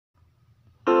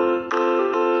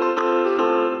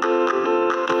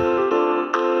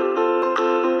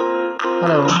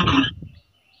Hello,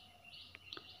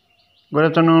 good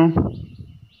afternoon.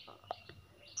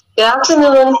 Good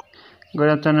afternoon. Good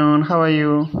afternoon. How are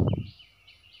you?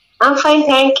 I'm fine,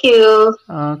 thank you.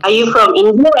 Are Okay. you from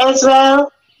India as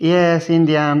well? Yes,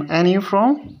 Indian. And you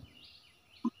from?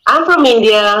 I'm from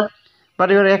India. But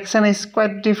your accent is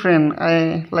quite different.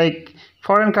 I like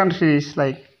foreign countries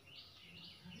like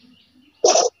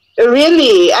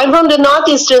Really? I'm from the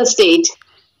northeastern state,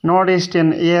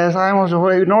 Northeastern. Yes, I'm also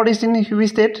Northeastern. Which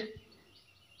state?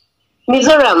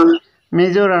 Mizoram.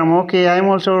 Mizoram. Okay, I'm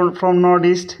also from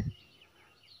Northeast.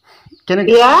 Can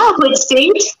you Yeah, which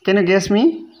state? can you guess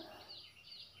me?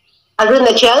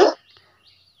 Arunachal?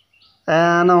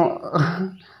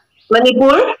 No,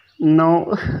 Manipur?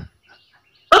 no.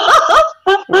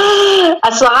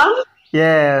 Assam?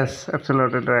 Yes,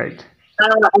 absolutely right.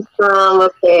 Assam,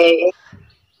 okay.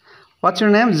 What's your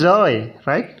name? Joy,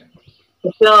 right?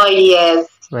 Oh, yes.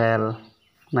 Well,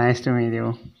 nice to meet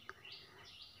you.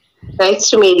 Nice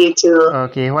to meet you too.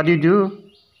 Okay, what do you do?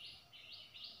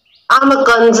 I'm a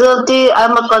consultant,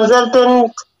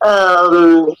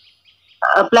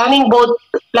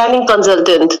 planning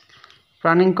consultant.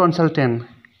 Planning consultant. Can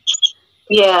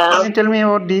Yeah. you tell me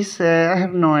about this? I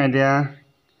have no idea.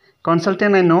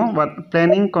 Consultant, I know, but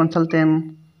planning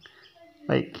consultant,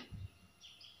 like,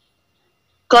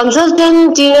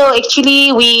 Consultant,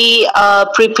 actually we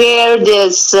prepare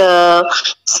this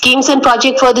schemes and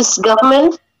project for this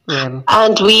government, well,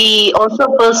 and we also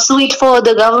pursue it for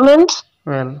the government.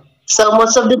 well, So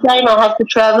most of the time I have to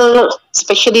travel,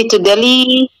 especially to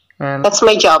Delhi. well, That's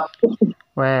my job.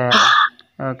 well.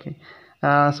 Okay.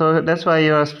 So that's why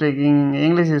you are speaking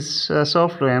English is so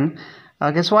fluent.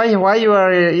 Okay, so why you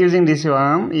are using this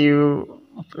one? You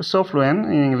so fluent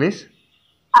in English?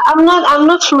 I'm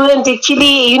not fluent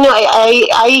actually.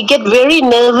 I get very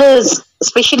nervous,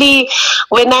 especially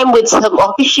when I'm with some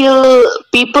official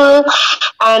people,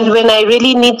 and when I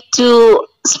really need to,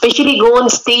 especially go on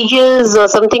stages or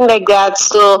something like that.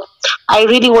 So I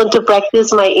really want to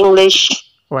practice my English.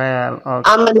 Well,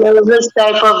 okay. I'm a nervous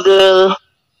type of girl.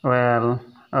 Well,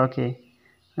 okay.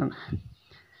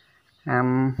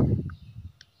 Um,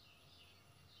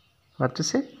 what to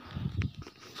say?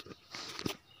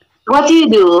 What do you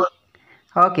do?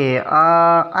 Okay,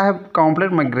 I have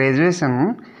completed my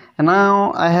graduation and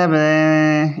now I have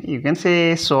a you can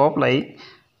say shop like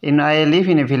in I live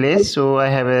in a village, so I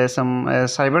have some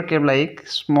cyber cafe like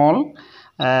small.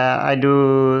 I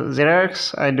do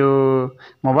Xerox, I do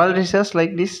mobile research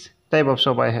like this type of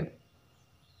shop I have.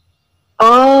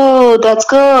 Oh, that's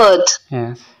good.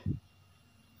 Yes.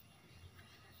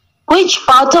 Which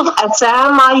part of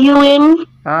Assam are you in?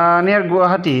 Near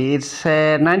Guwahati, it's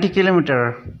 90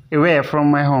 kilometer away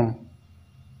from my home.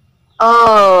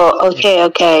 Oh, Yes. okay,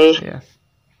 okay. Yes.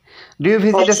 Do you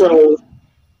visit That's Assam?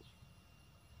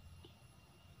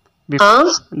 nice.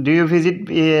 Huh? Do you visit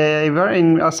ever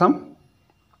in Assam?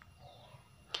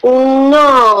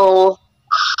 No.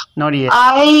 Not yet.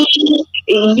 I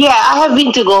have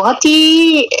been to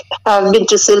Guwahati, I've been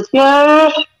to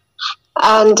Silchar,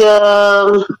 and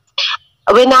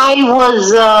when I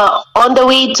was on the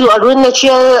way to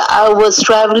Arunachal, I was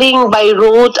traveling by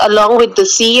road along with the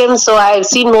CM, so I've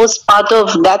seen most part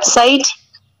of that side.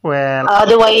 Well,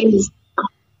 Otherwise,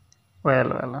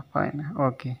 fine.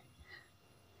 Okay,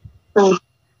 mm,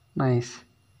 nice.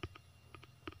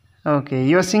 Okay,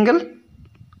 you're single?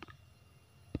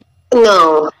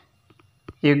 no.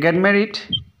 You get married?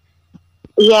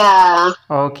 Yeah,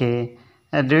 Okay.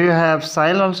 Do you have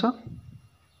child also?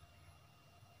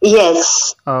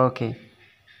 yes. Okay.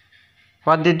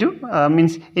 What they do?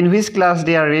 Means in which class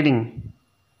they are reading?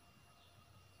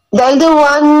 The elder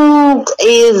one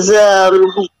is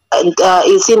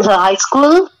in her high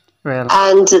school, Well,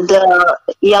 and the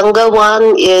younger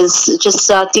one is just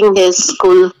starting his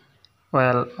school.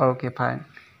 okay, fine.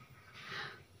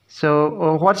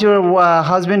 So, what your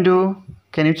husband do?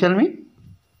 Can you tell me?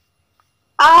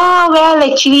 Well,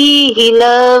 actually, he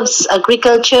loves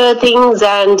agriculture things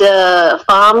and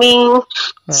farming. Well,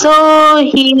 So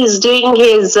he is doing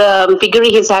his piggery.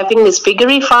 He's having his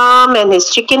piggery farm and his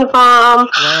chicken farm,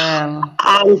 well,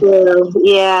 and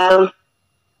yeah,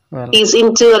 well, he's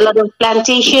into a lot of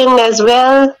plantation as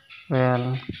well.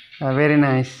 well. Very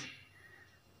nice.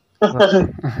 But-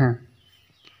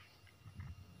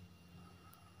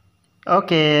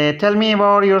 Okay, tell me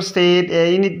about your state.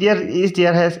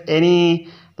 There has any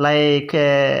like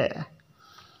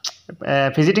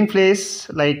visiting place,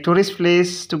 like tourist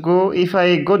place to go? If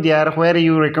I go there, where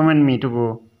you recommend me to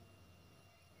go?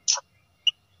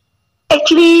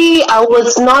 Actually, I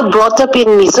was not brought up in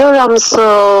Mizoram,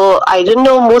 so I don't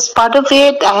know most part of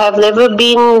it. I have never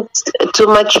been to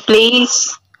much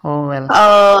place. Oh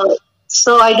well.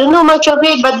 So I don't know much of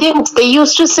it. But then they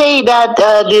used to say that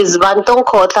this Bantong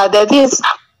Kota, that is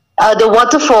the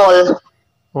waterfall.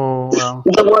 Oh wow.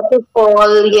 The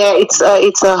waterfall, yeah,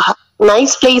 it's a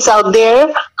nice place out there.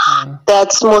 Well,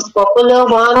 That's most popular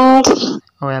one.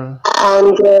 well,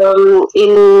 And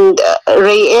in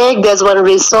Ray Egg, there's one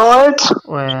resort.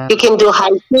 well, You can do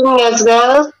hiking as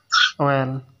well.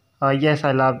 well. Yes,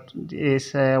 I love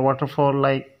is waterfall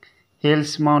like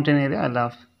hills, mountain area. I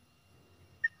love.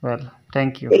 Well,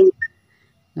 thank you.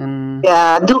 And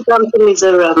Yeah, do come to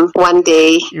Mizoram one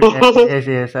day. yes, yes,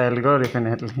 yes, I'll go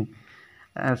definitely.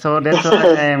 So that's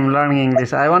why I am learning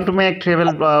English. I want to make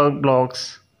travel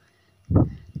blogs.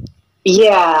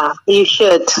 Yeah, you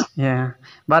should. Yeah,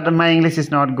 but my English is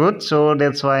not good, so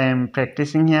that's why I'm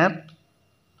practicing here.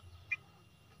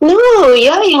 No,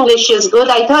 your English is good.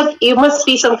 I thought you must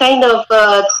be some kind of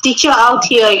teacher out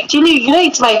here. Actually,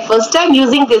 it's my first time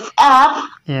using this app.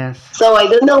 Yes. So I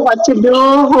don't know what to do.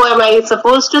 Who am I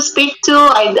supposed to speak to?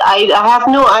 I have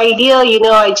no idea.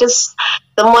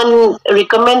 Someone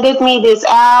recommended me this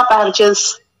app.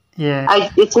 Yeah.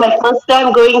 It's my first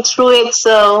time going through it.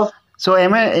 So So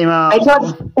I thought,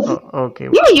 okay.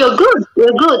 yeah, you're good.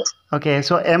 You're good. Okay.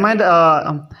 So am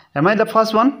I the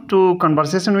first one to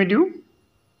conversation with you?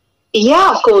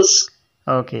 Yeah, of course.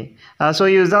 Okay. So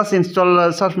you just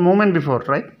install such moment before,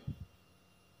 right?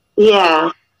 Yeah.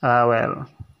 Well,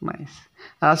 nice.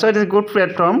 So it is a good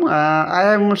platform.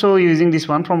 I am also using this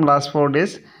one from last 4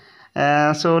 days.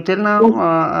 So till now,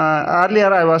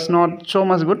 earlier I was not so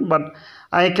much good, but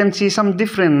I can see some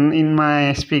difference in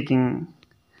my speaking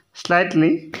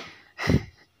slightly.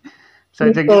 So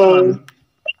it's a good one.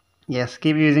 Yes,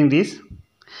 keep using this.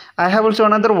 I have also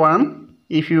another one.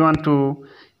 If you want to,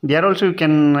 there also you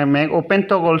can make open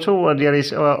talk also. There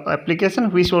is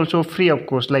application which also free of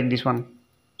course like this one.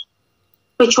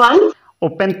 Which one?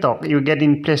 Open talk you get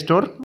in Play Store.